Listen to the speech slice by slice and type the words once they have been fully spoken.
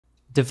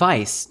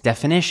device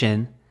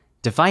definition,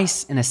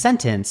 device in a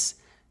sentence,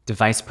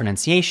 device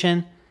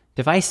pronunciation,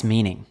 device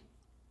meaning.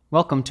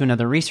 Welcome to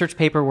another research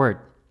paper word.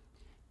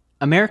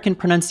 American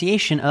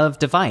pronunciation of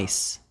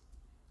device.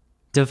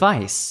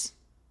 Device.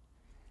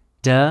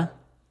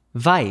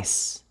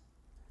 Device.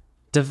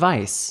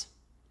 Device.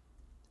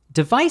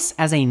 Device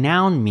as a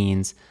noun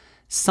means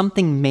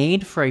something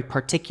made for a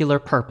particular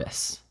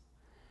purpose.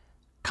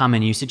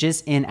 Common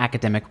usages in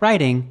academic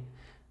writing: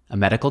 a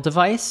medical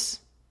device,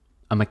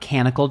 a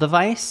mechanical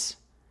device,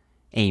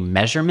 a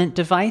measurement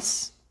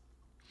device,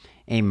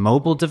 a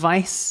mobile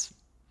device,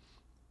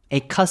 a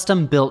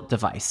custom-built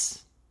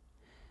device.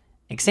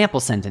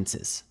 Example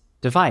sentences.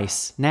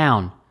 Device,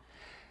 noun.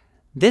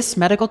 This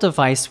medical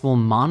device will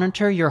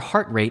monitor your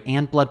heart rate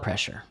and blood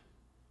pressure.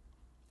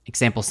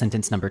 Example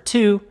sentence number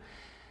 2.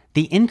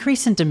 The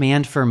increase in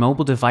demand for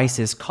mobile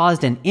devices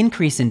caused an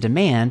increase in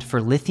demand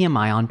for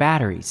lithium-ion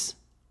batteries.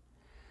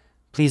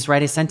 Please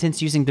write a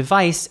sentence using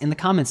device in the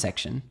comment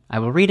section. I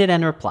will read it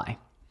and reply.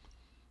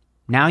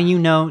 Now you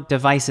know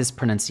device's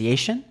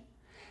pronunciation,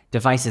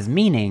 device's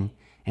meaning,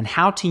 and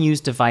how to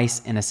use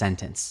device in a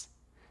sentence.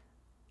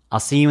 I'll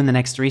see you in the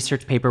next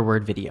research paper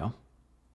word video.